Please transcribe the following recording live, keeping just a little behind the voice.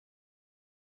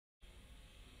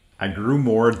I grew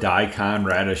more daikon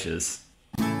radishes.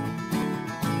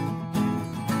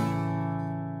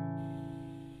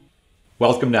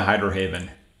 Welcome to Hydro Haven.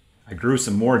 I grew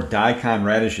some more daikon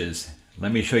radishes.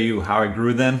 Let me show you how I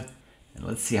grew them and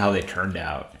let's see how they turned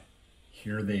out.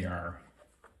 Here they are.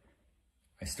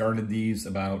 I started these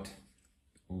about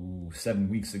 7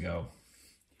 weeks ago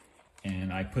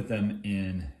and I put them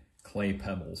in clay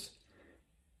pebbles.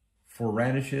 For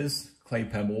radishes, clay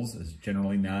pebbles is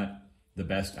generally not the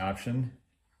best option.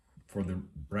 For the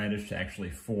radish to actually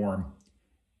form,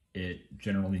 it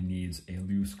generally needs a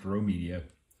loose grow media.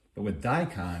 But with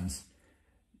daikons,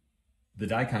 the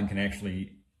daikon can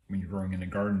actually, when you're growing in a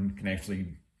garden, can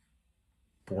actually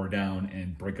pour down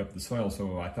and break up the soil.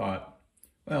 So I thought,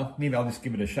 well, maybe I'll just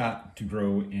give it a shot to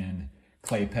grow in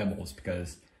clay pebbles,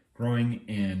 because growing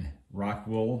in rock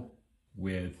wool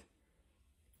with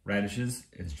radishes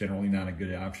is generally not a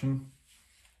good option.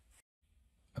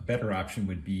 A better option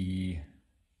would be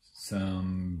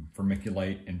some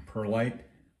vermiculite and perlite,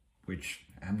 which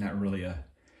I'm not really a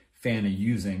fan of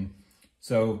using.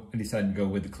 So I decided to go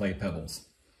with the clay pebbles.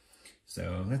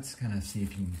 So let's kind of see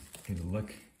if you can get a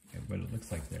look at what it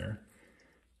looks like there.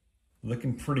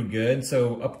 Looking pretty good.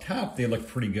 So up top, they look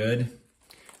pretty good.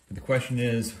 But the question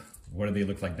is, what do they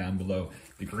look like down below?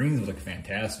 The greens look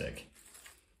fantastic.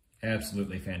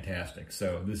 Absolutely fantastic.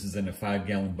 So this is in a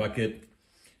 5-gallon bucket.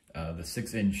 The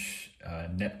 6-inch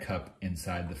net cup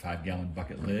inside the 5-gallon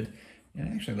bucket lid. And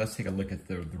actually, let's take a look at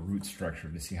the root structure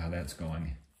to see how that's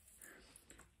going.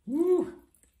 Woo!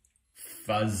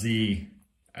 Fuzzy.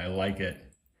 I like it.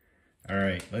 All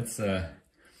right, let's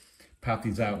pop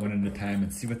these out one at a time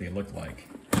and see what they look like.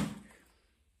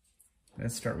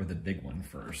 Let's start with the big one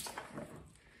first.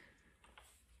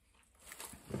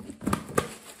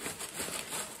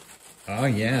 Oh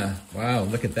yeah, wow,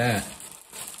 look at that.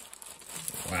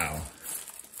 Wow,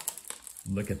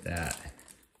 look at that.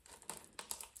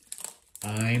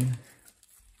 I'm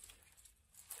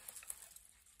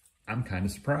kind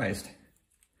of surprised.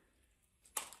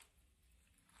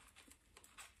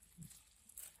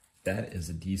 That is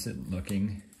a decent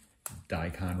looking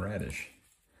daikon radish.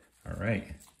 All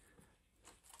right,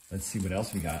 let's see what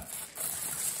else we got.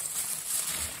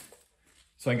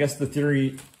 So I guess the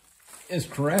theory is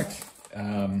correct.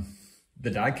 The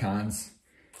daikons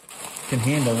can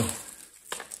handle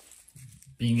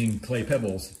being in clay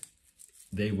pebbles.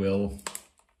 They will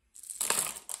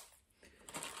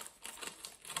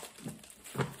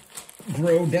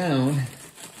grow down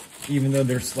even though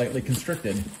they're slightly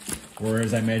constricted.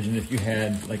 Whereas I imagine if you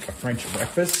had like a French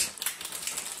breakfast,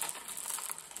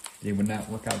 they would not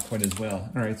work out quite as well.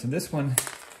 All right, so this one,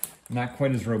 not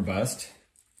quite as robust,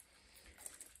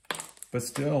 but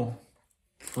still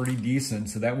pretty decent.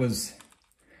 So that was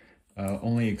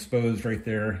only exposed right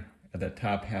there at that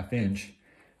top 1/2 inch.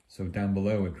 So down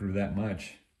below it grew that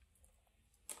much.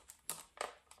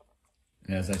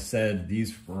 And as I said,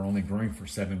 these were only growing for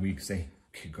 7 weeks. They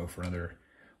could go for another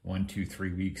 1, 2,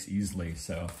 3 weeks easily.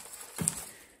 So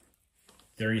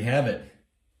there you have it.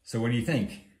 So what do you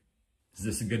think? Is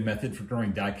this a good method for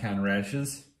growing daikon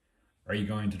radishes? Are you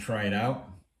going to try it out?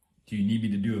 Do you need me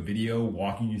to do a video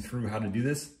walking you through how to do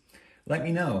this? Let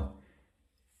me know.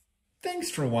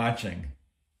 Thanks for watching.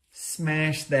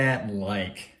 Smash that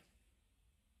like.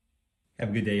 Have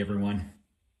a good day, everyone.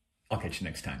 I'll catch you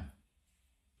next time.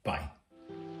 Bye.